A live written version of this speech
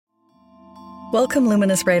Welcome,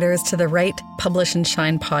 Luminous Writers, to the Write, Publish, and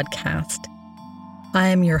Shine podcast. I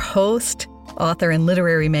am your host, author, and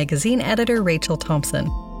literary magazine editor, Rachel Thompson.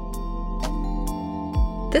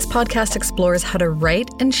 This podcast explores how to write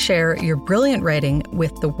and share your brilliant writing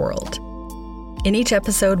with the world. In each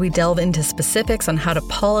episode, we delve into specifics on how to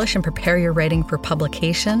polish and prepare your writing for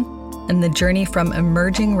publication and the journey from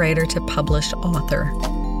emerging writer to published author.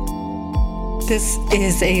 This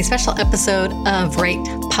is a special episode of Write,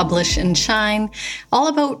 Publish, and Shine, all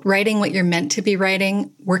about writing what you're meant to be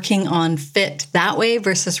writing, working on fit that way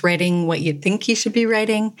versus writing what you think you should be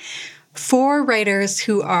writing. 4 writers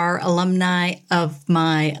who are alumni of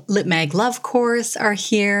my LitMag Love course are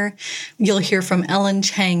here. You'll hear from Ellen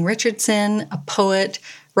Chang Richardson, a poet,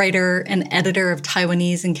 writer, and editor of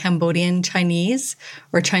Taiwanese and Cambodian Chinese,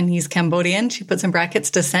 or Chinese Cambodian, she puts in brackets,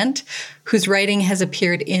 descent, whose writing has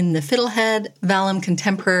appeared in The Fiddlehead, Vallum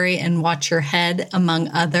Contemporary, and Watch Your Head, among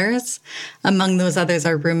others. Among those others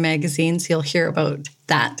are Room Magazine, so you'll hear about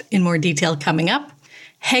that in more detail coming up.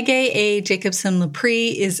 Hege A. Jacobsen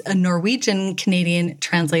Lepre is a Norwegian-Canadian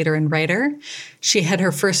translator and writer. She had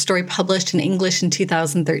her first story published in English in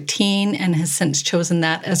 2013 and has since chosen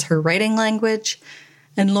that as her writing language.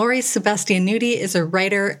 And Lori Sebastianuti is a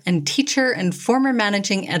writer and teacher and former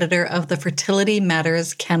managing editor of the Fertility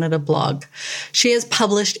Matters Canada blog. She has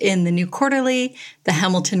published in the New Quarterly, the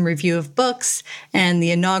Hamilton Review of Books, and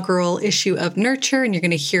the inaugural issue of Nurture, and you're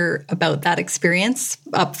going to hear about that experience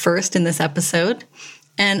up first in this episode.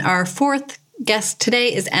 And our fourth guest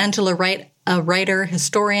today is Angela Wright, a writer,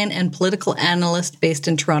 historian, and political analyst based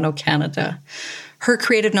in Toronto, Canada. Her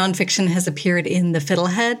creative nonfiction has appeared in The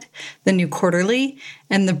Fiddlehead, The New Quarterly,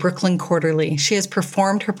 and The Brooklyn Quarterly. She has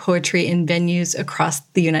performed her poetry in venues across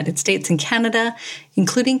the United States and Canada,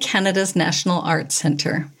 including Canada's National Arts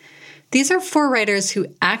Centre. These are 4 writers who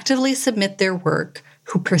actively submit their work,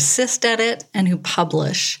 who persist at it, and who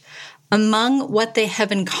publish. Among what they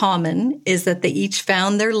have in common is that they each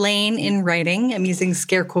found their lane in writing. I'm using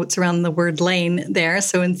scare quotes around the word lane there,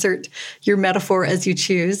 so insert your metaphor as you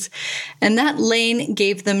choose. And that lane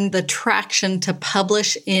gave them the traction to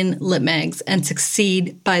publish in LitMags and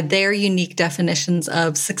succeed by their unique definitions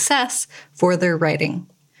of success for their writing.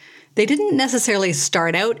 They didn't necessarily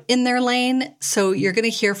start out in their lane, so you're going to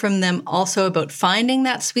hear from them also about finding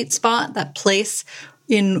that sweet spot, that place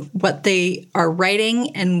in what they are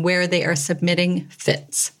writing and where they are submitting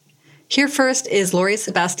fits. Here first is Lori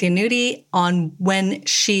Sebastianuti on when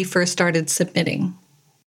she first started submitting.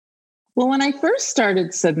 Well, when I first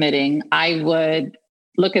started submitting, I would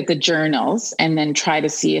look at the journals and then try to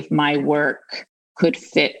see if my work could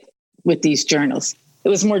fit with these journals. It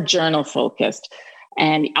was more journal focused.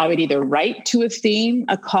 And I would either write to a theme,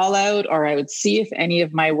 a call out, or I would see if any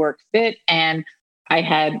of my work fit. And I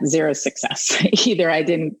had 0 success. Either I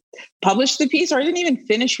didn't publish the piece or I didn't even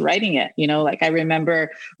finish writing it. Like I remember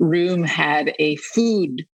Room had a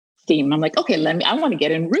food theme. I'm like, okay, I want to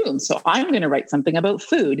get in Room. So I'm going to write something about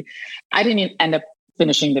food. I didn't end up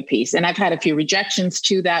finishing the piece. And I've had a few rejections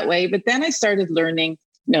too that way. But then I started learning,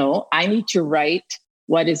 no, I need to write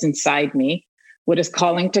what is inside me, what is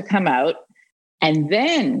calling to come out, and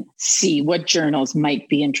then see what journals might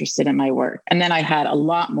be interested in my work. And then I had a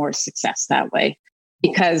lot more success that way.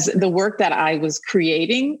 Because the work that I was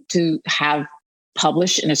creating to have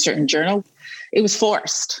published in a certain journal, it was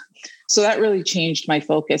forced. So that really changed my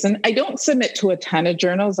focus. And I don't submit to a ton of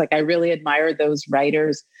journals. Like I really admire those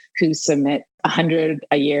writers who submit 100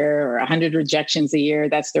 a year or 100 rejections a year.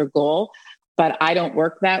 That's their goal. But I don't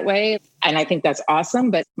work that way. And I think that's awesome.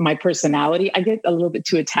 But my personality, I get a little bit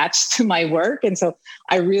too attached to my work. And so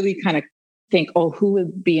I really kind of think, who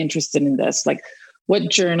would be interested in this? Like, what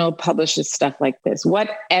journal publishes stuff like this? What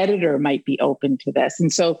editor might be open to this?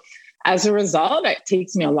 And so as a result, it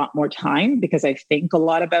takes me a lot more time because I think a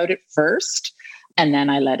lot about it first, and then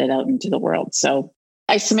I let it out into the world. So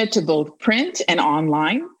I submit to both print and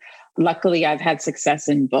online. Luckily, I've had success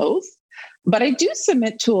in both. But I do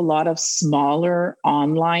submit to a lot of smaller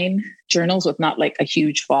online journals with not like a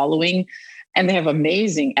huge following. And they have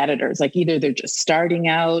amazing editors. Like either they're just starting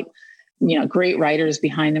out, great writers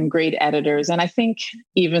behind them, great editors. And I think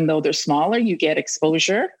even though they're smaller, you get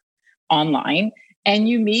exposure online and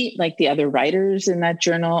you meet like the other writers in that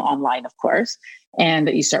journal online, of course, and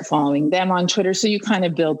you start following them on Twitter. So you kind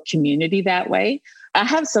of build community that way. I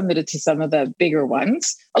have submitted to some of the bigger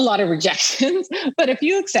ones, a lot of rejections, but a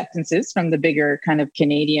few acceptances from the bigger kind of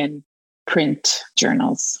Canadian print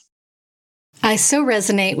journals. I so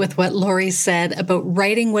resonate with what Lori said about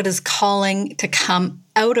writing what is calling to come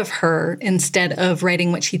out of her instead of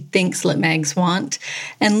writing what she thinks LitMags want.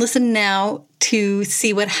 And listen now to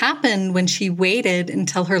see what happened when she waited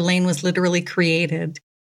until her lane was literally created.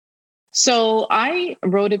 So I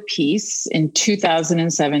wrote a piece in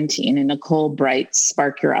 2017 in Nicole Bright's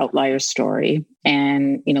Spark Your Outlier Story.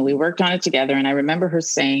 And, we worked on it together. And I remember her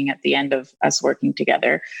saying at the end of us working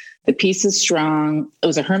together, the piece is strong. It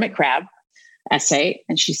was a hermit crab essay.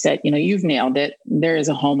 And she said, you've nailed it. There is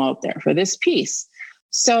a home out there for this piece.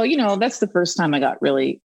 So, that's the first time I got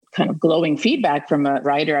really kind of glowing feedback from a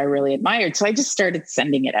writer I really admired. So I just started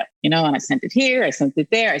sending it out, and I sent it here, I sent it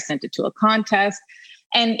there, I sent it to a contest.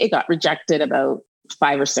 And it got rejected about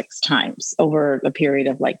 5 or 6 times over a period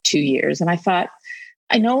of like 2 years. And I thought,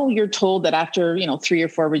 I know you're told that after, 3 or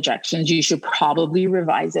 4 rejections, you should probably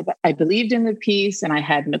revise it. But I believed in the piece and I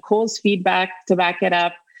had Nicole's feedback to back it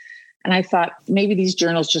up. And I thought maybe these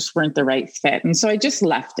journals just weren't the right fit. And so I just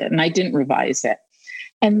left it and I didn't revise it.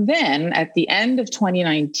 And then at the end of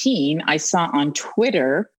 2019, I saw on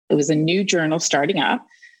Twitter, it was a new journal starting up,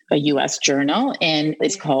 a US journal, and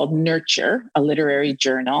it's called Nurture, a literary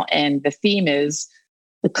journal. And the theme is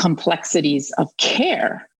the complexities of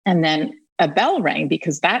care. And then a bell rang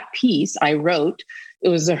because that piece I wrote, it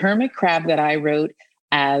was a hermit crab that I wrote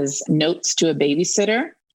as notes to a babysitter,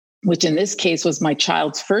 which in this case was my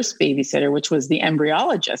child's first babysitter, which was the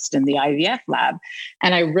embryologist in the IVF lab.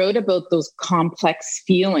 And I wrote about those complex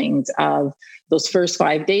feelings of those first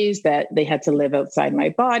 5 days that they had to live outside my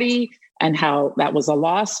body, and how that was a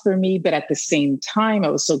loss for me. But at the same time, I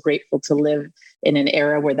was so grateful to live in an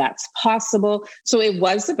era where that's possible. So it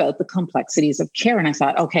was about the complexities of care. And I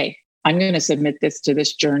thought, okay, I'm going to submit this to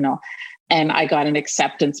this journal. And I got an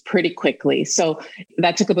acceptance pretty quickly. So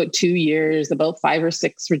that took about 2 years, about 5 or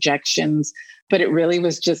 6 rejections. But it really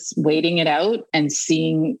was just waiting it out and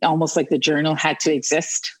seeing almost like the journal had to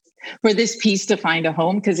exist for this piece to find a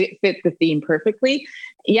home because it fit the theme perfectly.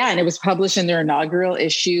 Yeah, and it was published in their inaugural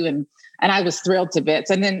issue. And I was thrilled to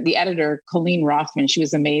bits. And then the editor, Colleen Rothman, she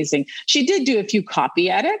was amazing. She did do a few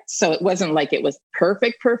copy edits. So it wasn't like it was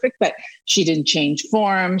perfect, but she didn't change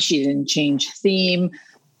form. She didn't change theme.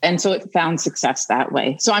 And so it found success that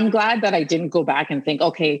way. So I'm glad that I didn't go back and think,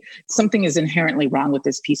 okay, something is inherently wrong with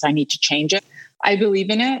this piece. I need to change it. I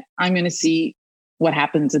believe in it. I'm going to see what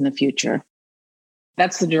happens in the future.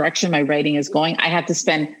 That's the direction my writing is going. I have to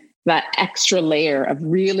spend that extra layer of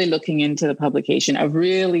really looking into the publication, of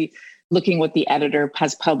really looking what the editor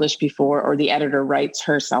has published before, or the editor writes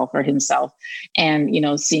herself or himself, and,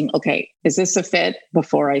 seeing, okay, is this a fit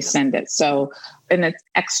before I send it? So an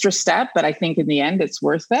extra step, but I think in the end, it's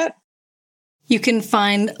worth it. You can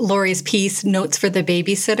find Lori's piece, Notes for the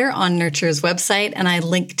Babysitter, on Nurture's website, and I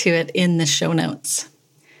link to it in the show notes.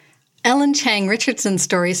 Ellen Chang Richardson's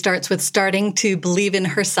story starts with starting to believe in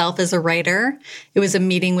herself as a writer. It was a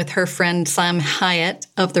meeting with her friend Sam Hyatt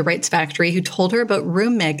of The Rights Factory, who told her about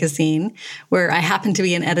Room magazine, where I happen to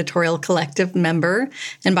be an editorial collective member.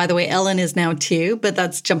 And by the way, Ellen is now too, but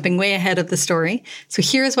that's jumping way ahead of the story. So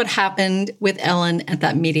here's what happened with Ellen at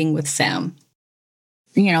that meeting with Sam.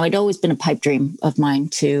 It'd always been a pipe dream of mine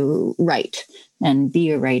to write and be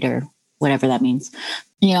a writer, whatever that means.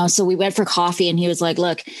 So we went for coffee and he was like,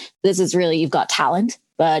 look, this is really, you've got talent,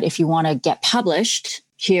 but if you want to get published,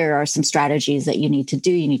 here are some strategies that you need to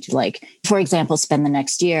do. You need to, for example, spend the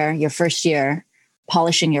next year, your first year,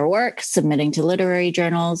 polishing your work, submitting to literary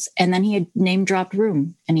journals. And then he had name dropped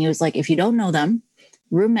Room. And he was like, if you don't know them,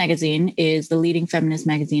 Room magazine is the leading feminist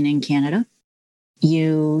magazine in Canada.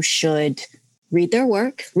 You should read their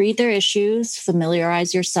work, read their issues,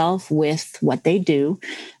 familiarize yourself with what they do.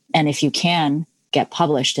 And if you can, get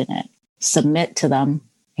published in it, submit to them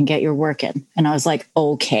and get your work in. And I was like,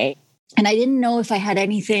 okay. And I didn't know if I had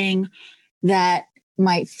anything that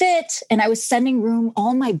might fit. And I was sending Room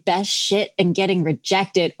all my best shit and getting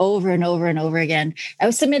rejected over and over and over again. I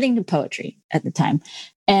was submitting to poetry at the time.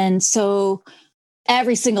 And so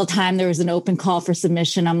every single time there was an open call for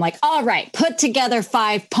submission, I'm like, all right, put together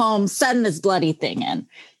 5 poems, send this bloody thing in.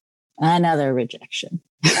 Another rejection.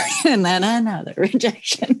 And then another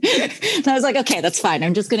rejection. And I was like, okay, that's fine.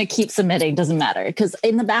 I'm just going to keep submitting. Doesn't matter. Because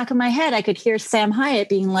in the back of my head, I could hear Sam Hyatt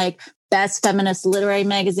being like, best feminist literary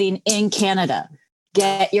magazine in Canada.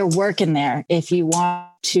 Get your work in there if you want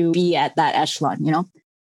to be at that echelon,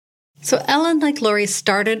 So Ellen, like Lori,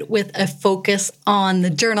 started with a focus on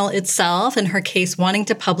the journal itself, in her case, wanting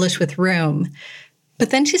to publish with Room.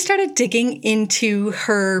 But then she started digging into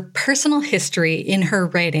her personal history in her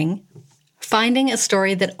writing, finding a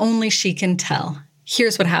story that only she can tell.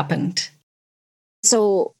 Here's what happened.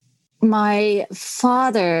 So my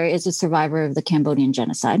father is a survivor of the Cambodian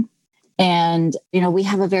genocide. And, we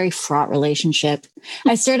have a very fraught relationship.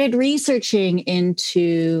 I started researching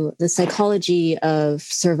into the psychology of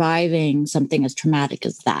surviving something as traumatic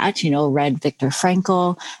as that. Read Viktor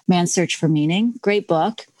Frankl, Man's Search for Meaning, great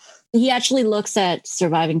book. He actually looks at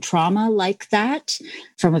surviving trauma like that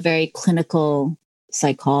from a very clinical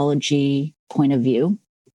psychology point of view.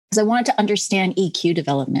 Because I wanted to understand EQ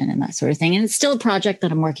development and that sort of thing. And it's still a project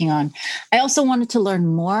that I'm working on. I also wanted to learn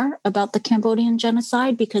more about the Cambodian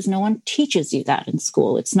genocide because no one teaches you that in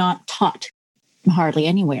school. It's not taught hardly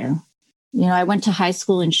anywhere. I went to high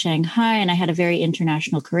school in Shanghai and I had a very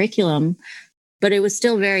international curriculum, but it was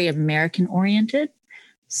still very American oriented.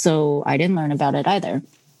 So I didn't learn about it either.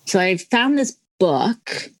 So I found this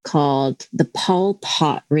book called The Pol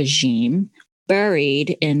Pot Regime,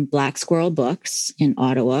 buried in Black Squirrel Books in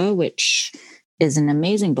Ottawa, which is an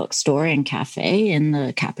amazing bookstore and cafe in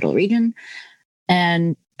the capital region.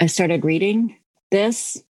 And I started reading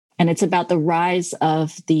this, and it's about the rise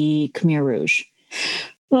of the Khmer Rouge.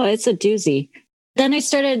 Well, it's a doozy. Then I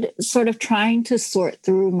started sort of trying to sort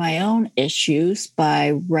through my own issues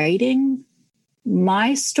by writing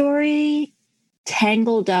my story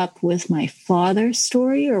tangled up with my father's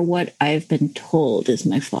story, or what I've been told is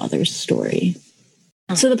my father's story.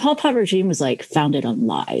 So the Pol Pot regime was founded on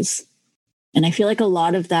lies. And I feel like a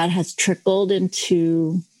lot of that has trickled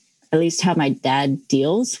into at least how my dad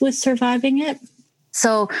deals with surviving it.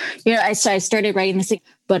 So, I started writing this thing,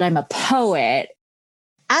 but I'm a poet.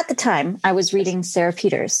 At the time, I was reading Sarah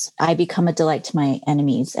Peters, I Become a Delight to My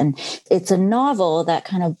Enemies. And it's a novel that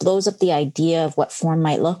kind of blows up the idea of what form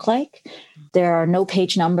might look like. There are no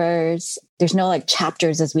page numbers. There's no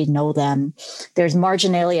chapters as we know them. There's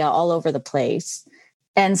marginalia all over the place.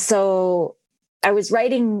 And so I was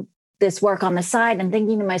writing this work on the side and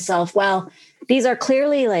thinking to myself, well, these are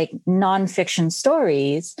clearly nonfiction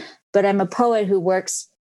stories, but I'm a poet who works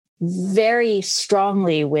very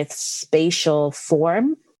strongly with spatial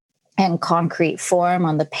form and concrete form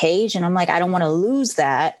on the page. And I'm I don't want to lose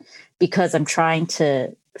that because I'm trying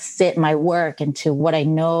to fit my work into what I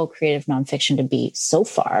know creative nonfiction to be so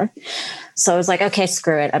far. So I was okay,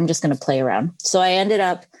 screw it. I'm just going to play around. So I ended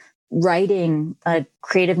up writing a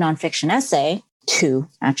creative nonfiction essay, 2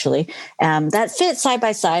 actually, that fit side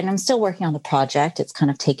by side. And I'm still working on the project. It's kind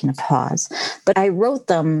of taken a pause, but I wrote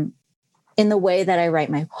them in the way that I write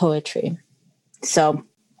my poetry. So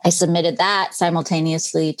I submitted that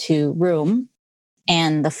simultaneously to Room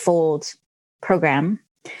and the Fold program.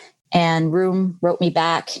 And Room wrote me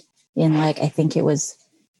back in I think it was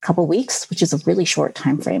a couple weeks, which is a really short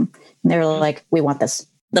time frame. And they were we want this.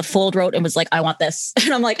 The Fold wrote and was I want this.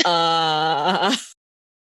 And I'm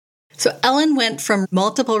So Ellen went from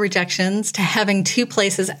multiple rejections to having 2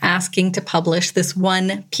 places asking to publish this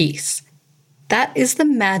one piece. That is the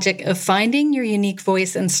magic of finding your unique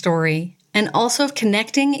voice and story, and also of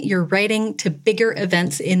connecting your writing to bigger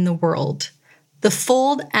events in the world. The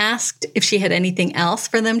Fold asked if she had anything else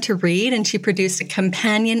for them to read, and she produced a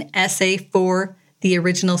companion essay for the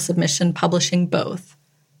original submission, publishing both.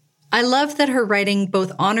 I love that her writing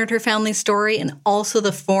both honored her family story and also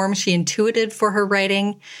the form she intuited for her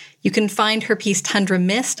writing. You can find her piece Tundra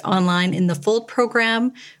Mist online in the Fold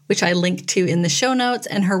program, which I linked to in the show notes,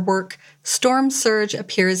 and her work Storm Surge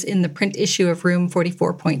appears in the print issue of Room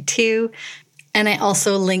 44.2, and I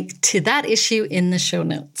also linked to that issue in the show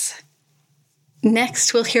notes.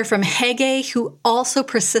 Next, we'll hear from Hege, who also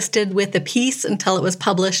persisted with the piece until it was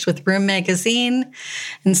published with Room magazine.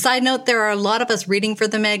 And side note, there are a lot of us reading for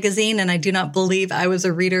the magazine, and I do not believe I was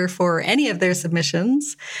a reader for any of their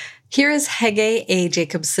submissions. Here is Hege A.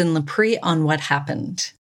 Jacobson-Lepre on what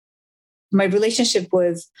happened. My relationship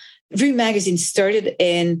with Room magazine started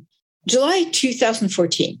in July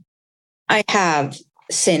 2014. I have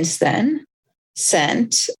since then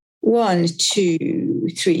sent 1, 2,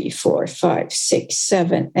 3, 4, 5, 6,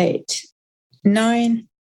 7, 8, 9,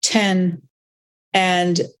 10.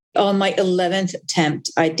 And on my 11th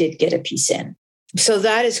attempt, I did get a piece in. So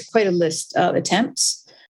that is quite a list of attempts.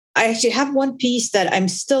 I actually have one piece that I'm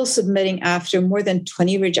still submitting after more than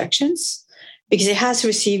 20 rejections because it has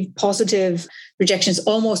received positive rejections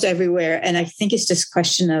almost everywhere. And I think it's just a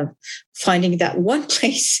question of finding that one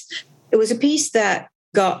place. It was a piece that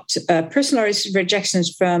got personalized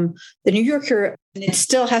rejections from the New Yorker, and it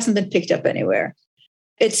still hasn't been picked up anywhere.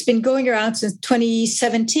 It's been going around since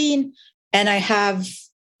 2017, and I have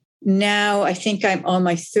now, I think I'm on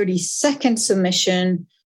my 32nd submission,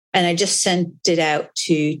 and I just sent it out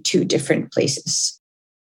to 2 different places.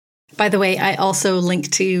 By the way, I also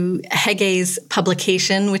linked to Hege's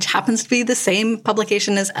publication, which happens to be the same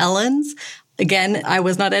publication as Ellen's, Again, I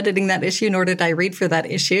was not editing that issue, nor did I read for that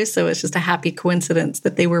issue. So it's just a happy coincidence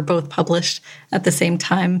that they were both published at the same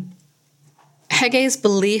time. Hege's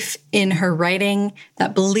belief in her writing,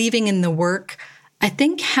 that believing in the work, I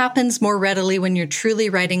think happens more readily when you're truly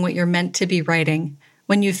writing what you're meant to be writing,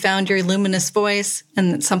 when you've found your luminous voice,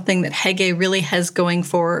 and it's something that Hege really has going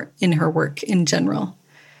for in her work in general.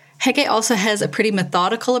 Hege also has a pretty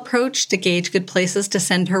methodical approach to gauge good places to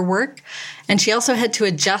send her work, and she also had to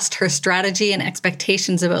adjust her strategy and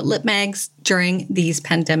expectations about lit mags during these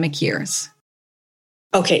pandemic years.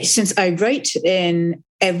 Okay, since I write in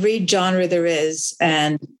every genre there is,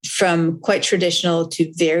 and from quite traditional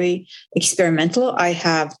to very experimental, I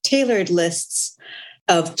have tailored lists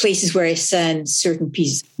of places where I send certain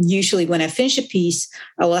pieces. Usually when I finish a piece,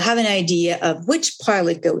 I will have an idea of which pile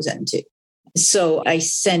it goes into. So I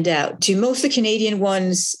send out to most of the Canadian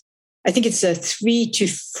ones, I think it's a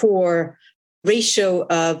 3-to-4 ratio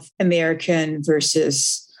of American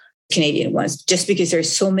versus Canadian ones, just because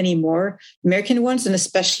there's so many more American ones, and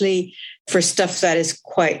especially for stuff that is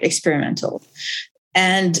quite experimental.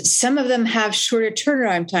 And some of them have shorter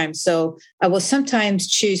turnaround time. So I will sometimes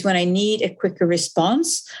choose when I need a quicker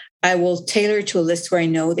response, I will tailor to a list where I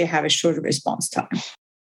know they have a shorter response time.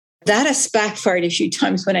 That has backfired a few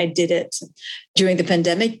times when I did it during the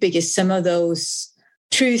pandemic, because some of those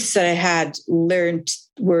truths that I had learned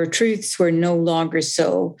were no longer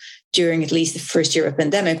so during at least the first year of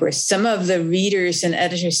pandemic, where some of the readers and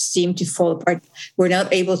editors seemed to fall apart, were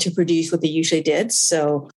not able to produce what they usually did.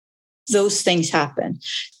 So those things happen.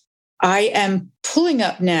 I am pulling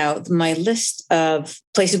up now my list of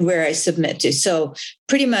places where I submit to. So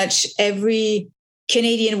pretty much every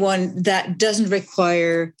Canadian one that doesn't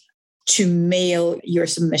require to mail your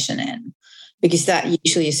submission in, because that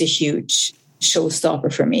usually is a huge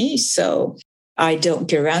showstopper for me. So I don't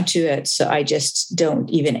get around to it. So I just don't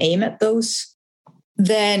even aim at those.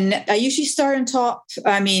 Then I usually start on top.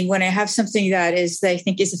 I mean, when I have something that I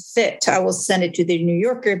think is a fit, I will send it to the New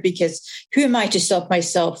Yorker, because who am I to stop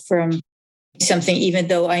myself from something, even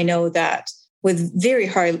though I know that with very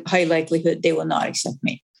high likelihood, they will not accept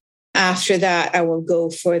me. After that, I will go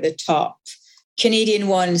for the top Canadian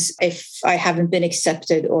ones if I haven't been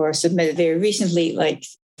accepted or submitted very recently, like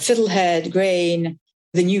Fiddlehead, Grain,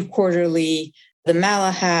 the New Quarterly, the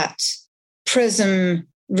Malahat, Prism,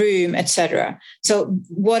 Room, etc. So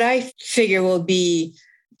what I figure will be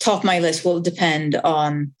top of my list will depend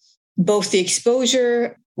on both the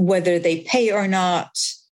exposure, whether they pay or not,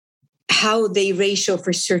 how they ratio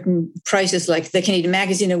for certain prizes like the Canadian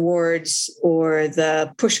Magazine Awards or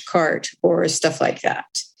the Pushcart or stuff like that.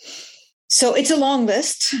 So it's a long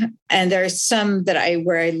list, and there are some that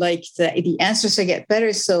where I like the answers I get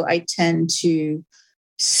better, so I tend to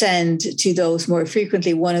send to those more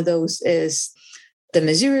frequently. One of those is the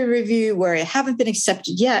Missouri Review, where I haven't been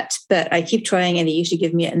accepted yet, but I keep trying, and they usually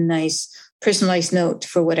give me a nice personalized note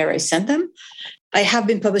for whatever I sent them. I have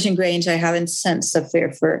been publishing Grange. I haven't sent stuff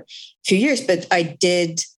there for a few years, but I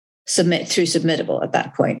did submit through Submittable at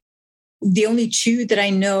that point. The only two that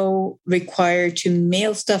I know require to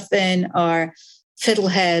mail stuff in are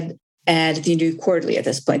Fiddlehead and the New Quarterly at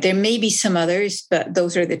this point. There may be some others, but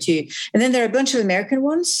those are the two. And then there are a bunch of American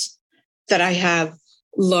ones that I have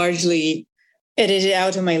largely edited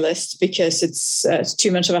out of my list because it's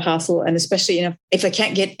too much of a hassle. And especially if I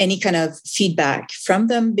can't get any kind of feedback from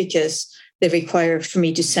them because they require for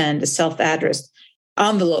me to send a self-addressed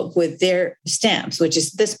envelope with their stamps, which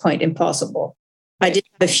is at this point impossible. I did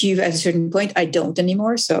have a few at a certain point. I don't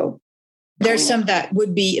anymore. So there's some that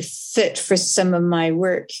would be a fit for some of my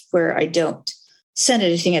work where I don't send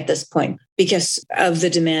anything at this point because of the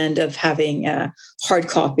demand of having a hard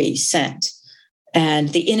copy sent and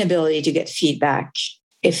the inability to get feedback,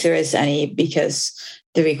 if there is any, because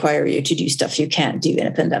they require you to do stuff you can't do in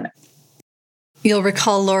a pandemic. You'll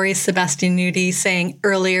recall Laurie Sebastianuti saying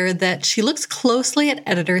earlier that she looks closely at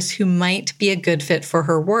editors who might be a good fit for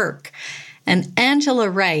her work. And Angela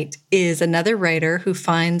Wright is another writer who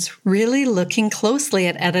finds really looking closely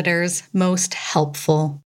at editors most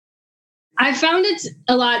helpful. I found it's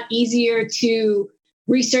a lot easier to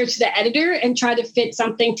research the editor and try to fit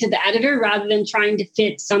something to the editor rather than trying to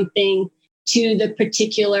fit something to the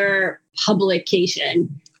particular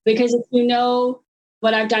publication. Because if you know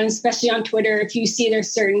what I've done, especially on Twitter, if you see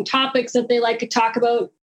there's certain topics that they like to talk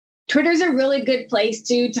about, Twitter's a really good place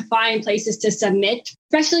to find places to submit,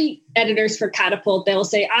 especially editors for Catapult. They'll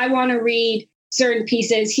say, I want to read certain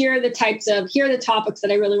pieces. Here are the topics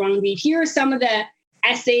that I really want to read. Here are some of the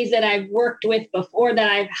essays that I've worked with before that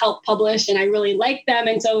I've helped publish and I really like them.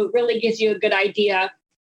 And so it really gives you a good idea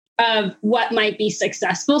of what might be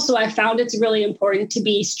successful. So I found it's really important to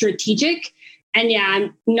be strategic And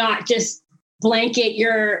I'm not just blanket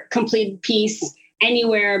your completed piece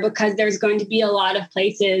anywhere, because there's going to be a lot of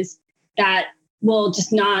places that will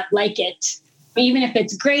just not like it. Even if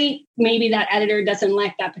it's great, maybe that editor doesn't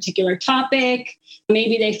like that particular topic.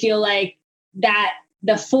 Maybe they feel like that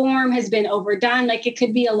the form has been overdone. Like, it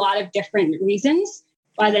could be a lot of different reasons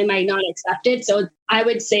why they might not accept it. So I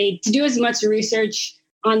would say to do as much research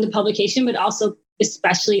on the publication, but also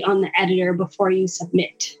especially on the editor before you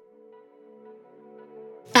submit.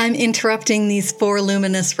 I'm interrupting these 4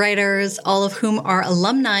 luminous writers, all of whom are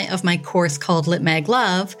alumni of my course called Lit Mag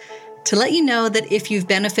Love, to let you know that if you've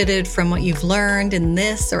benefited from what you've learned in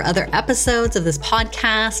this or other episodes of this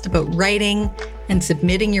podcast about writing and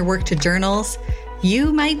submitting your work to journals,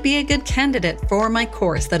 you might be a good candidate for my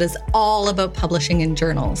course that is all about publishing in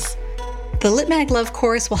journals. The Lit Mag Love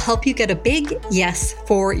course will help you get a big yes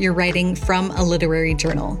for your writing from a literary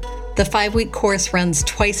journal. The 5-week course runs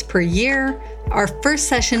twice per year. Our first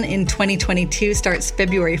session in 2022 starts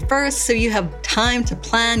February 1st, so you have time to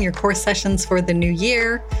plan your course sessions for the new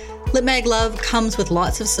year. Lit Mag Love comes with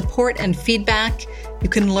lots of support and feedback. You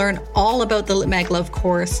can learn all about the Lit Mag Love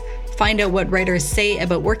course, find out what writers say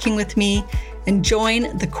about working with me, and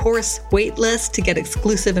join the course waitlist to get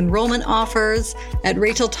exclusive enrollment offers at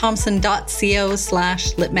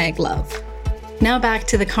rachelthompson.co/litmaglove. Now back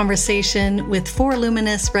to the conversation with 4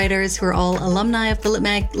 luminous writers who are all alumni of the Lit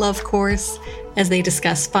Mag Love course as they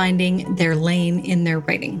discuss finding their lane in their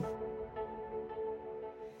writing.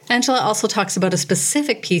 Angela also talks about a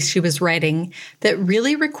specific piece she was writing that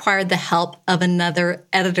really required the help of another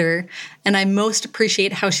editor, and I most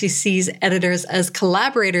appreciate how she sees editors as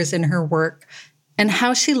collaborators in her work and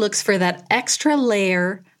how she looks for that extra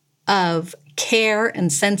layer of care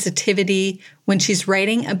and sensitivity when she's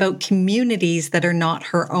writing about communities that are not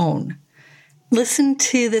her own. Listen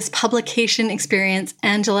to this publication experience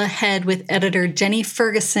Angela had with editor Jenny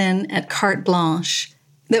Ferguson at Carte Blanche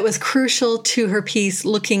that was crucial to her piece,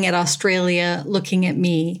 Looking at Australia, Looking at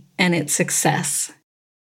Me, and its success.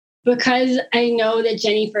 Because I know that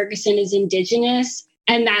Jenny Ferguson is Indigenous,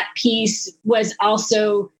 and that piece was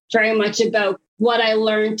also very much about what I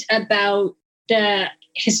learned about the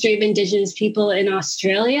history of Indigenous people in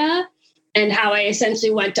Australia and how I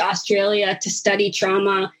essentially went to Australia to study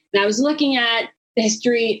trauma. And I was looking at the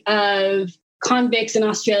history of convicts in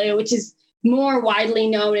Australia, which is more widely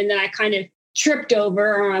known, and then I kind of tripped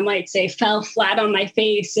over, or I might say fell flat on my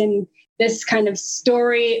face in this kind of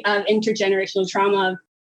story of intergenerational trauma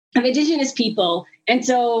of Indigenous people. And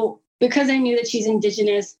so because I knew that she's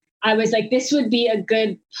Indigenous, I was like, this would be a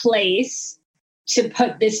good place to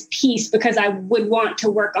put this piece, because I would want to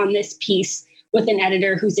work on this piece with an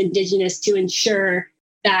editor who's Indigenous to ensure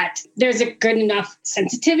that there's a good enough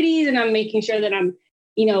sensitivity, and I'm making sure that I'm,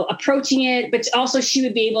 approaching it, but also she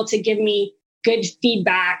would be able to give me good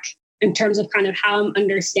feedback in terms of kind of how I'm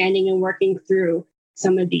understanding and working through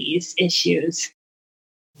some of these issues.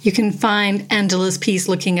 You can find Angela's piece,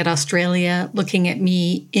 Looking at Australia, Looking at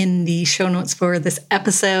Me, in the show notes for this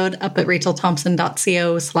episode up at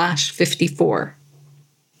rachelthompson.co/54.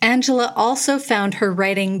 Angela also found her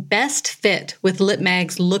writing best fit with Lit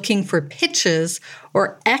Mag's looking for pitches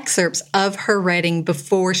or excerpts of her writing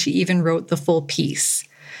before she even wrote the full piece.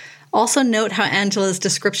 Also note how Angela's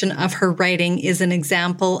description of her writing is an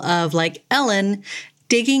example of, like Ellen,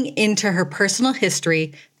 digging into her personal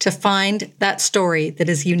history to find that story that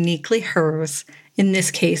is uniquely hers, in this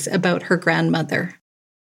case about her grandmother.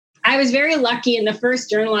 I was very lucky in the first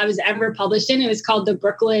journal I was ever published in. It was called the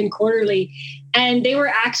Brooklyn Quarterly. And they were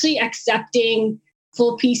actually accepting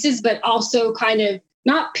full pieces, but also kind of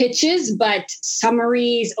not pitches, but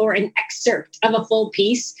summaries or an excerpt of a full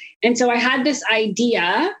piece. And so I had this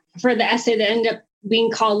idea for the essay that ended up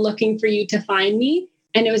being called Looking for You to Find Me.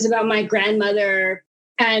 And it was about my grandmother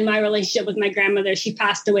and my relationship with my grandmother. She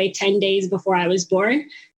passed away 10 days before I was born.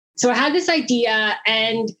 So I had this idea,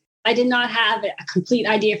 and I did not have a complete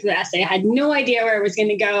idea for the essay. I had no idea where it was going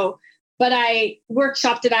to go, but I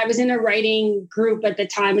workshopped it. I was in a writing group at the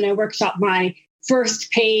time, and I workshopped my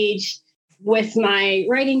first page with my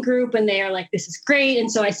writing group, and they are like, this is great.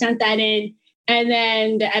 And so I sent that in. And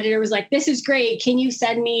then the editor was like, this is great. Can you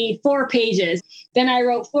send me 4 pages? Then I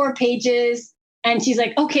wrote 4 pages, and she's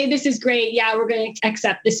like, okay, this is great. Yeah, we're going to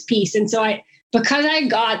accept this piece. And so because I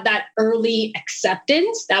got that early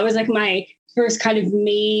acceptance, that was like my first kind of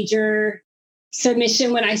major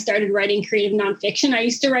submission when I started writing creative nonfiction. I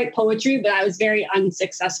used to write poetry, but I was very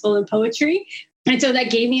unsuccessful in poetry. And so that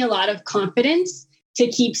gave me a lot of confidence to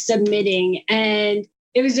keep submitting. And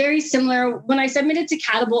it was very similar when I submitted to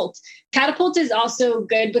Catapult. Catapult is also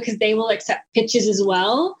good because they will accept pitches as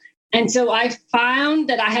well. And so I found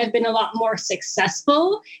that I have been a lot more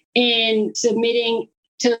successful in submitting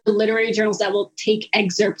to literary journals that will take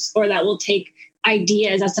excerpts or that will take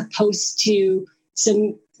ideas as opposed to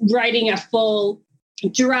writing a full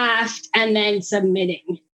draft and then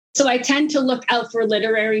submitting. So I tend to look out for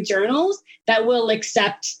literary journals that will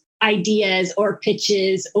accept ideas or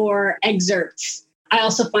pitches or excerpts. I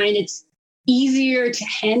also find it's easier to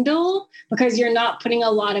handle because you're not putting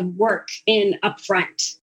a lot of work in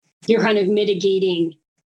upfront. You're kind of mitigating,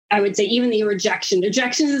 I would say, even the rejection.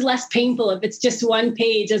 Rejections is less painful if it's just one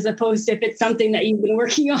page as opposed to if it's something that you've been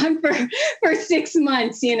working on for 6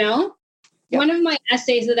 months, you know? Yep. One of my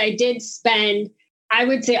essays that I did spend, I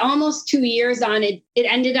would say almost 2 years on it, it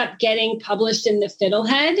ended up getting published in the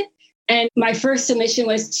Fiddlehead. And my first submission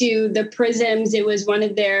was to the Prisms. It was one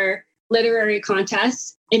of their literary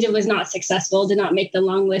contests. And it was not successful, did not make the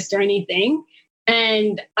long list or anything.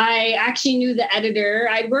 And I actually knew the editor.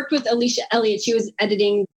 I'd worked with Alicia Elliott. She was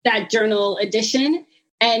editing that journal edition.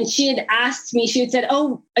 And she had asked me, she had said,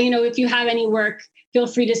 oh, if you have any work, feel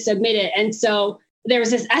free to submit it. And so there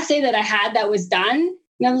was this essay that I had that was done.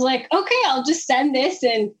 And I was like, okay, I'll just send this.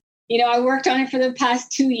 And, I worked on it for the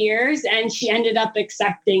past 2 years and she ended up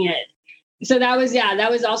accepting it. So that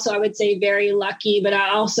was also, I would say, very lucky. But I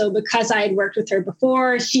also, because I had worked with her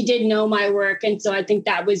before, she did know my work. And so I think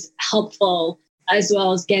that was helpful as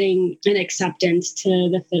well as getting an acceptance to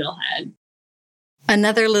the Fiddlehead.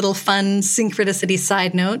 Another little fun synchronicity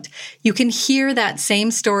side note, you can hear that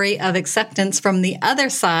same story of acceptance from the other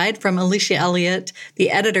side, from Alicia Elliott,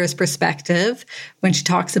 the editor's perspective, when she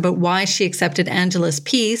talks about why she accepted Angela's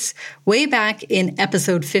piece way back in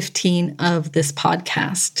episode 15 of this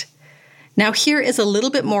podcast. Now, here is a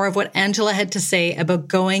little bit more of what Angela had to say about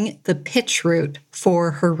going the pitch route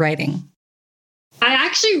for her writing. I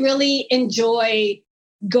actually really enjoy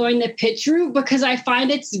going the pitch route because I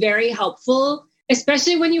find it's very helpful,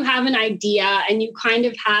 especially when you have an idea and you kind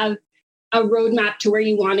of have a roadmap to where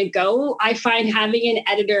you want to go. I find having an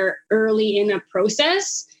editor early in a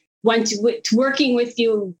process, once working with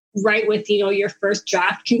you, right with, your first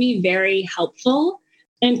draft can be very helpful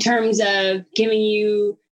in terms of giving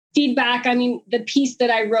you feedback. I mean, the piece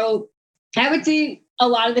that I wrote, I would say a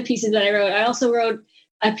lot of the pieces that I wrote, I also wrote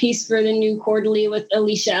a piece for the New Quarterly with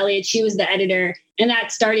Alicia Elliott. She was the editor. And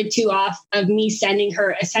that started off of me sending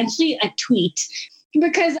her essentially a tweet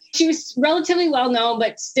because she was relatively well known,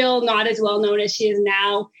 but still not as well known as she is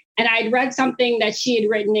now. And I'd read something that she had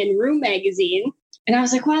written in Room magazine. And I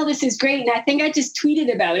was like, wow, this is great. And I think I just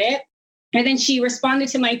tweeted about it. And then she responded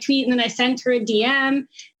to my tweet. And then I sent her a DM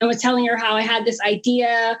and was telling her how I had this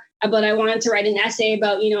idea about I wanted to write an essay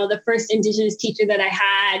about, the first Indigenous teacher that I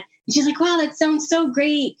had. And she's like, wow, that sounds so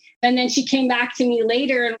great. And then she came back to me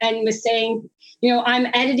later and was saying, I'm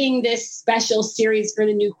editing this special series for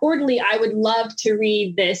the New Quarterly. I would love to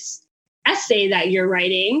read this essay that you're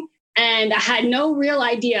writing. And I had no real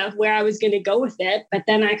idea of where I was going to go with it. But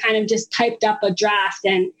then I kind of just typed up a draft.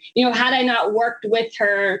 And, had I not worked with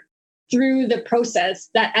her through the process,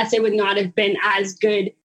 that essay would not have been as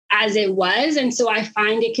good as it was. And so I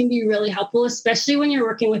find it can be really helpful, especially when you're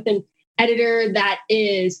working with an editor that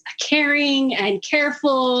is caring and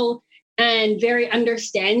careful and very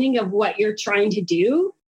understanding of what you're trying to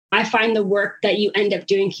do. I find the work that you end up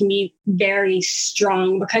doing can be very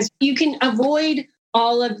strong because you can avoid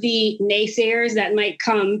all of the naysayers that might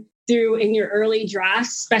come through in your early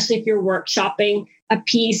drafts, especially if you're workshopping a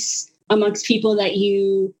piece amongst people that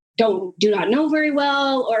you do not know very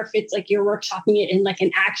well, or if it's like you're workshopping it in like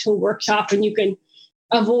an actual workshop and you can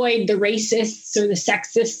avoid the racists or the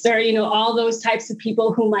sexists or, all those types of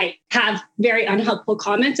people who might have very unhelpful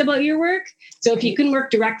comments about your work. So if you can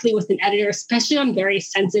work directly with an editor, especially on very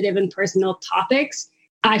sensitive and personal topics,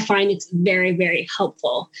 I find it's very, very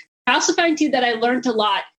helpful. I also find too that I learned a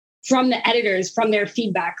lot from the editors, from their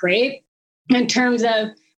feedback, right? In terms of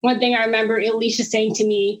one thing I remember Alicia saying to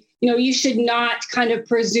me, you should not kind of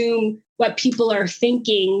presume what people are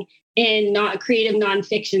thinking in not creative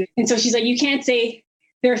nonfiction. And so she's like, you can't say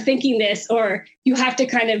they're thinking this, or you have to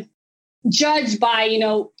kind of judge by,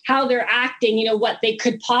 how they're acting, what they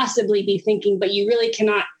could possibly be thinking, but you really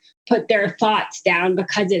cannot put their thoughts down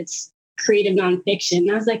because it's creative nonfiction.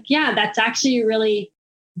 And I was like, yeah, that's actually really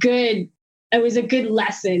good. It was a good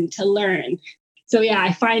lesson to learn. So yeah,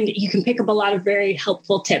 I find that you can pick up a lot of very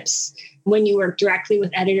helpful tips when you work directly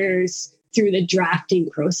with editors through the drafting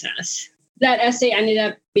process. That essay ended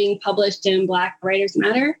up being published in Black Writers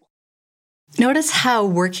Matter. Notice how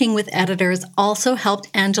working with editors also helped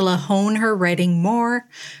Angela hone her writing more,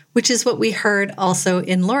 which is what we heard also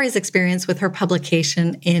in Lori's experience with her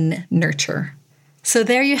publication in Nurture. So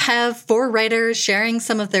there you have 4 writers sharing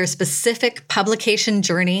some of their specific publication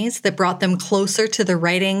journeys that brought them closer to the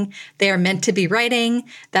writing they are meant to be writing,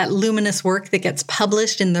 that luminous work that gets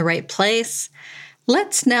published in the right place.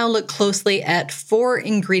 Let's now look closely at 4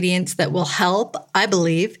 ingredients that will help, I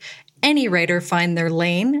believe, any writer find their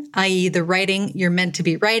lane, i.e. the writing you're meant to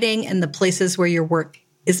be writing and the places where your work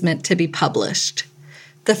is meant to be published.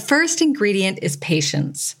 The first ingredient is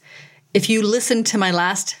patience. If you listened to my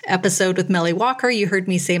last episode with Melly Walker, you heard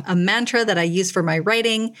me say a mantra that I use for my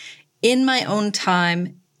writing: in my own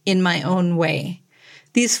time, in my own way.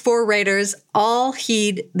 These 4 writers all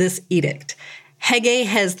heed this edict. Hege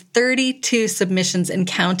has 32 submissions and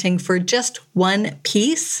counting for just one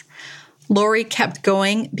piece. Lori kept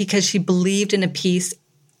going because she believed in a piece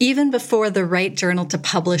even before the right journal to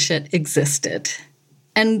publish it existed.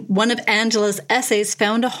 And one of Angela's essays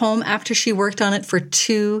found a home after she worked on it for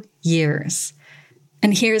 2 years.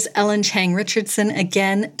 And here's Ellen Chang Richardson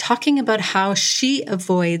again talking about how she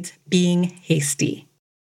avoids being hasty.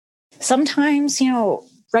 Sometimes,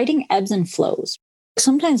 writing ebbs and flows.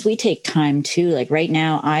 Sometimes we take time too. Like right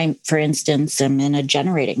now, for instance, am in a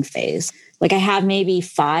generating phase. Like I have maybe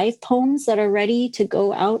 5 poems that are ready to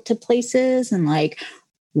go out to places and like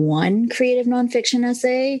 1 creative nonfiction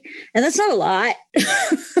essay. And that's not a lot.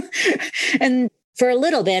 And for a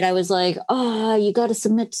little bit, I was like, you got to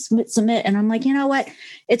submit. And I'm like, you know what?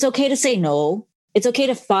 It's okay to say no. It's okay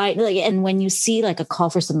to find, and when you see like a call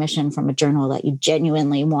for submission from a journal that you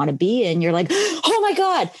genuinely want to be in, you're like, oh my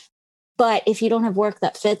God. But if you don't have work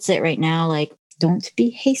that fits it right now, like, don't be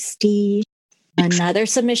hasty. Another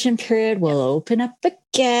submission period will open up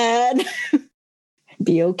again.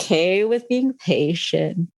 Be okay with being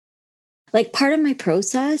patient. Like part of my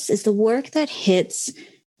process is the work that hits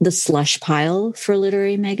the slush pile for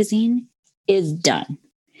Literary Magazine is done.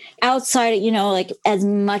 Outside, like as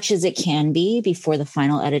much as it can be before the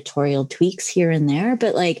final editorial tweaks here and there,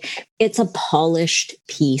 but like it's a polished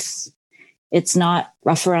piece. It's not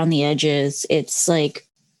rough around the edges. It's like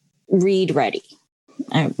read ready.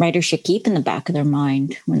 Writers should keep in the back of their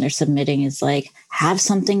mind when they're submitting is like, have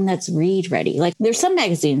something that's read ready. Like there's some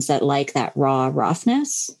magazines that like that raw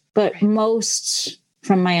roughness, but most,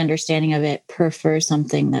 from my understanding of it, prefer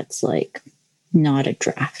something that's like not a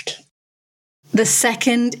draft. The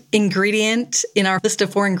second ingredient in our list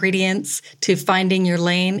of 4 ingredients to finding your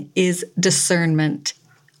lane is discernment.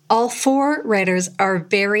 All 4 writers are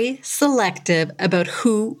very selective about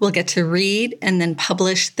who will get to read and then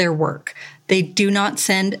publish their work. They do not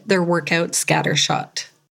send their work out scattershot.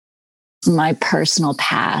 My personal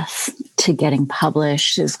path to getting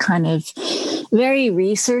published is kind of very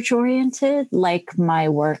research oriented, like my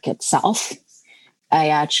work itself. I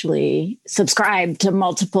actually subscribe to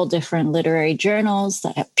multiple different literary journals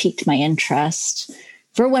that have piqued my interest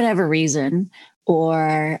for whatever reason,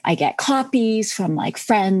 or I get copies from like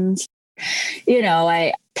friends.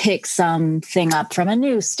 I pick something up from a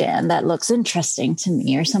newsstand that looks interesting to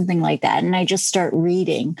me or something like that. And I just start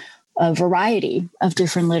reading a variety of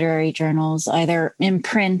different literary journals, either in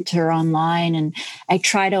print or online. And I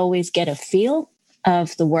try to always get a feel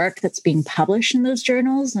of the work that's being published in those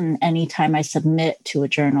journals. And anytime I submit to a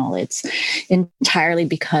journal, it's entirely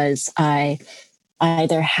because I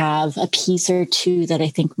either have a piece or 2 that I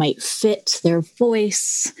think might fit their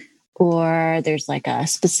voice, or there's like a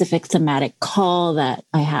specific thematic call that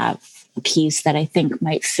I have a piece that I think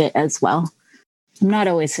might fit as well. I'm not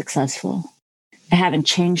always successful. I haven't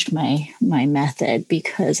changed my method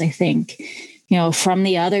because I think, from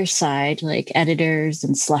the other side, like editors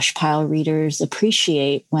and slush pile readers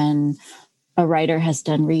appreciate when a writer has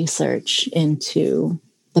done research into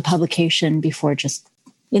the publication before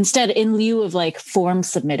instead, in lieu of like form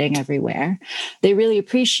submitting everywhere. They really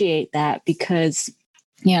appreciate that because,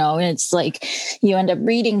 it's like you end up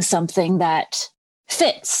reading something that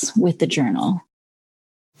fits with the journal.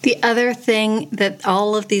 The other thing that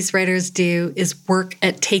all of these writers do is work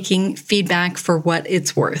at taking feedback for what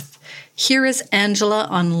it's worth. Here is Angela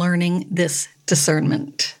on learning this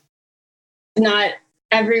discernment. Not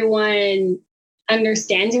everyone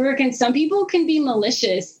understands your work, and some people can be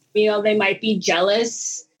malicious. They might be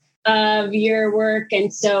jealous of your work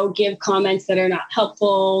and so give comments that are not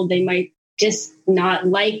helpful. They might just not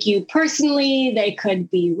like you personally. They could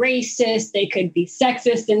be racist. They could be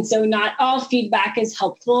sexist. And so not all feedback is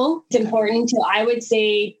helpful. It's important to, I would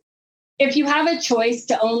say, if you have a choice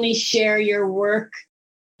to only share your work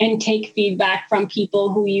and take feedback from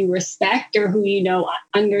people who you respect or who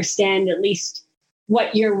understand at least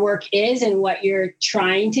what your work is and what you're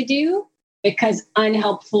trying to do, because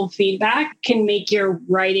unhelpful feedback can make your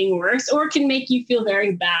writing worse or can make you feel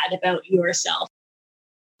very bad about yourself.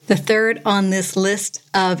 The third on this list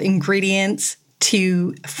of ingredients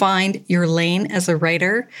to find your lane as a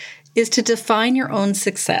writer is to define your own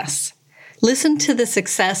success. Listen to the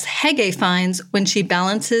success Hege finds when she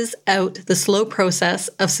balances out the slow process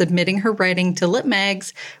of submitting her writing to Lit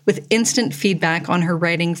Mags with instant feedback on her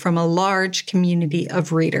writing from a large community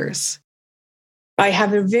of readers. I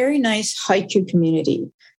have a very nice haiku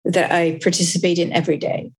community that I participate in every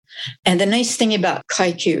day. And the nice thing about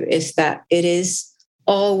haiku is that it is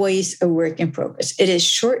always a work in progress. It is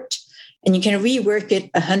short and you can rework it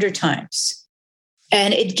 100 times.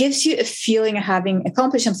 And it gives you a feeling of having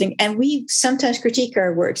accomplished something. And we sometimes critique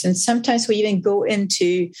our works. And sometimes we even go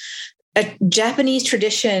into a Japanese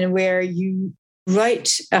tradition where you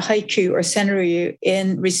write a haiku or senryu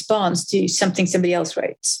in response to something somebody else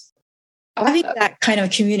writes. I think that kind of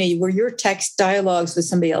community where your text dialogues with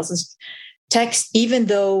somebody else's text, even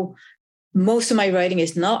though most of my writing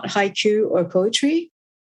is not haiku or poetry,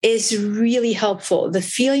 is really helpful. The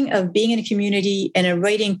feeling of being in a community, in a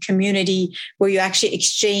writing community where you actually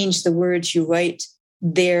exchange the words you write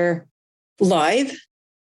there live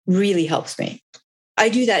really helps me. I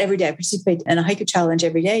do that every day. I participate in a haiku challenge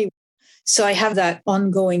every day. So I have that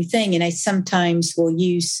ongoing thing. And I sometimes will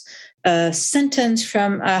use a sentence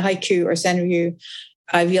from a haiku or senryu.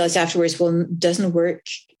 I realized afterwards, well, it doesn't work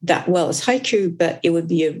that well as haiku, but it would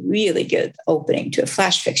be a really good opening to a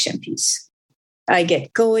flash fiction piece. I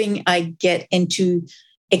get going, I get into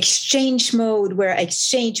exchange mode where I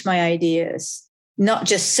exchange my ideas, not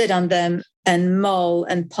just sit on them and mull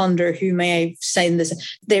and ponder who may I say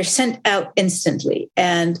this. They're sent out instantly.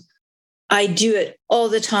 And I do it all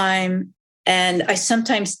the time. And I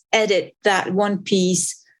sometimes edit that one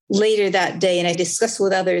piece later that day and I discuss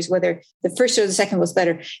with others whether the first or the second was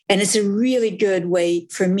better. And it's a really good way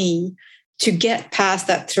for me to get past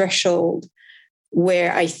that threshold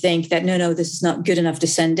where I think that, no, this is not good enough to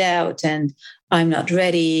send out and I'm not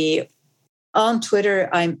ready. On Twitter,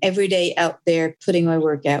 I'm every day out there putting my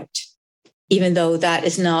work out. Even though that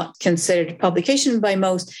is not considered publication by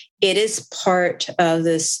most, it is part of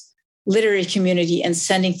this literary community and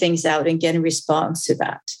sending things out and getting response to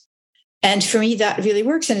that. And for me, that really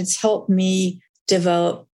works. And it's helped me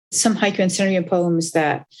develop some haiku and senryu poems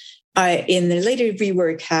that I, in the later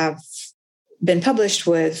rework, have been published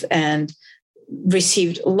with and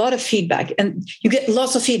received a lot of feedback. And you get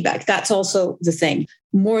lots of feedback. That's also the thing.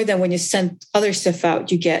 More than when you send other stuff out,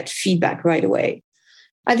 you get feedback right away.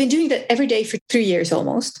 I've been doing that every day for 3 years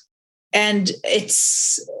almost. And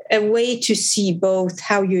it's a way to see both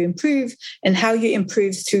how you improve and how you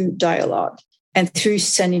improve through dialogue and through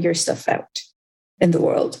sending your stuff out in the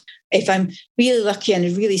world. If I'm really lucky and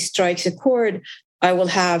it really strikes a chord, I will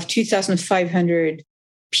have 2,500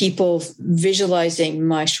 people visualizing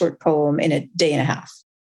my short poem in a day and a half.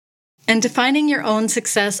 And defining your own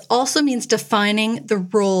success also means defining the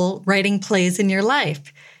role writing plays in your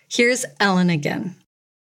life. Here's Ellen again.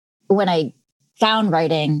 When I found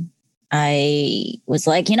writing, I was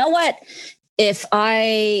like, you know what? If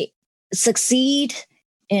I succeed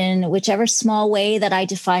in whichever small way that I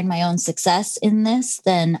define my own success in this,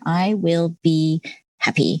 then I will be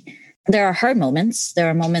happy. There are hard moments. There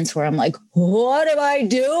are moments where I'm like, what am I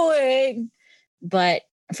doing? But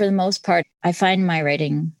for the most part, I find my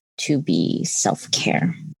writing to be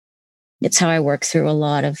self-care. It's how I work through a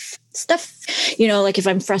lot of stuff. You know, like if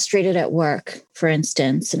I'm frustrated at work, for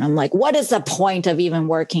instance, and I'm like, what is the point of even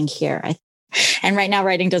working here? And right now,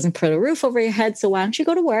 writing doesn't put a roof over your head. So why don't you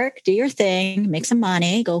go to work, do your thing, make some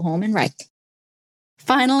money, go home and write.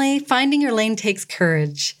 Finally, finding your lane takes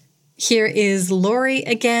courage. Here is Lori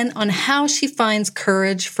again on how she finds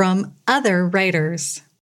courage from other writers.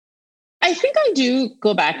 I think I do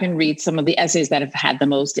go back and read some of the essays that have had the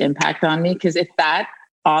most impact on me, because if that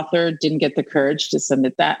author didn't get the courage to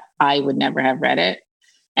submit that, I would never have read it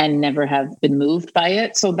and never have been moved by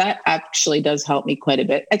it. So that actually does help me quite a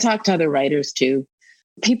bit. I talk to other writers too.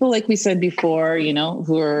 People, like we said before, you know,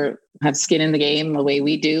 who have skin in the game the way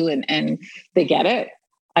we do, and they get it.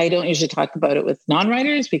 I don't usually talk about it with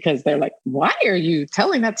non-writers because they're like, why are you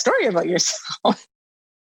telling that story about yourself?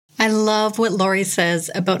 I love what Lori says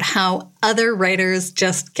about how other writers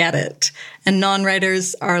just get it. And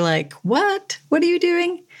non-writers are like, what? What are you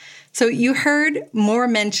doing? So you heard more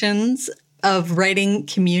mentions of writing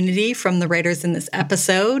community from the writers in this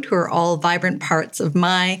episode, who are all vibrant parts of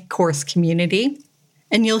my course community.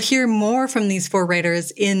 And you'll hear more from these 4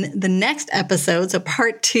 writers in the next episode, so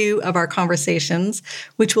part 2 of our conversations,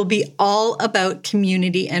 which will be all about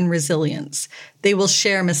community and resilience. They will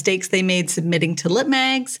share mistakes they made submitting to Lit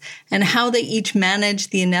Mags and how they each manage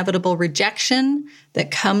the inevitable rejection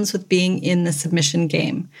that comes with being in the submission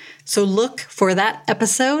game. So look for that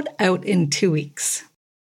episode out in 2 weeks.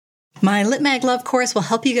 My Lit Mag Love course will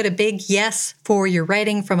help you get a big yes for your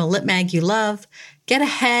writing from a Lit Mag you love. Get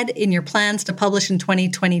ahead in your plans to publish in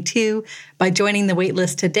 2022 by joining the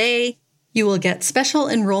waitlist today. You will get special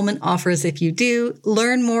enrollment offers if you do.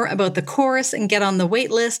 Learn more about the course and get on the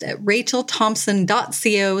waitlist at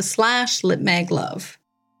rachelthompson.co/litmaglove.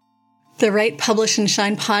 The Write, Publish, and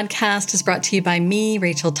Shine podcast is brought to you by me,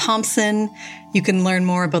 Rachel Thompson. You can learn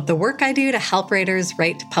more about the work I do to help writers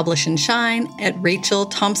write, publish, and shine at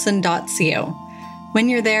rachelthompson.co. When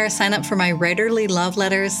you're there, sign up for my writerly love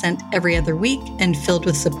letters sent every other week and filled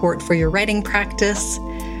with support for your writing practice.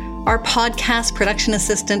 Our podcast production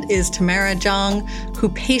assistant is Tamara Jong, who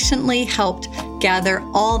patiently helped gather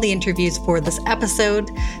all the interviews for this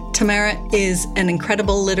episode. Tamara is an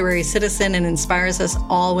incredible literary citizen and inspires us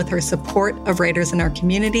all with her support of writers in our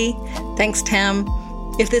community. Thanks, Tam.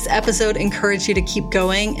 If this episode encouraged you to keep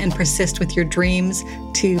going and persist with your dreams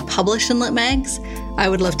to publish in Lit Mags, I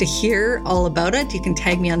would love to hear all about it. You can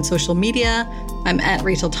tag me on social media. I'm at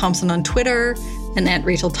Rachel Thompson on Twitter and at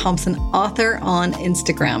Rachel Thompson Author on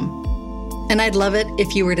Instagram. And I'd love it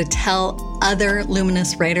if you were to tell other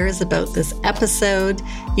Luminous writers about this episode.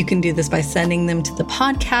 You can do this by sending them to the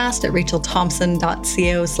podcast at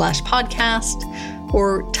rachelthompson.co/podcast,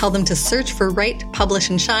 or tell them to search for Write, Publish,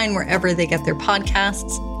 and Shine wherever they get their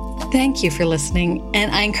podcasts. Thank you for listening,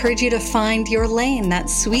 and I encourage you to find your lane, that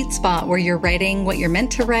sweet spot where you're writing what you're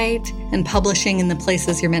meant to write and publishing in the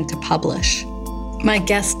places you're meant to publish. My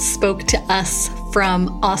guests spoke to us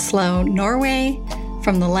from Oslo, Norway,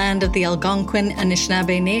 from the land of the Algonquin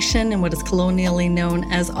Anishinaabe Nation in what is colonially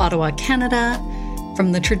known as Ottawa, Canada,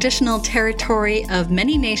 from the traditional territory of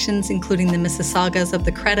many nations, including the Mississaugas of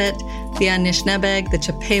the Credit, the Anishinaabeg, the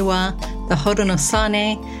Chippewa, the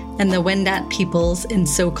Haudenosaunee, and the Wendat peoples in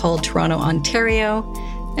so-called Toronto, Ontario,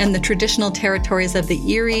 and the traditional territories of the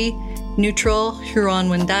Erie, Neutral,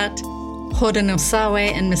 Huron-Wendat,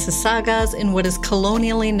 Haudenosaunee, and Mississaugas in what is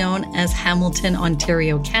colonially known as Hamilton,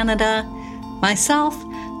 Ontario, Canada. Myself,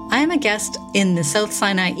 I am a guest in the South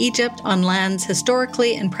Sinai, Egypt, on lands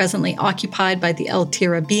historically and presently occupied by the El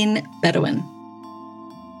Tirabin Bedouin.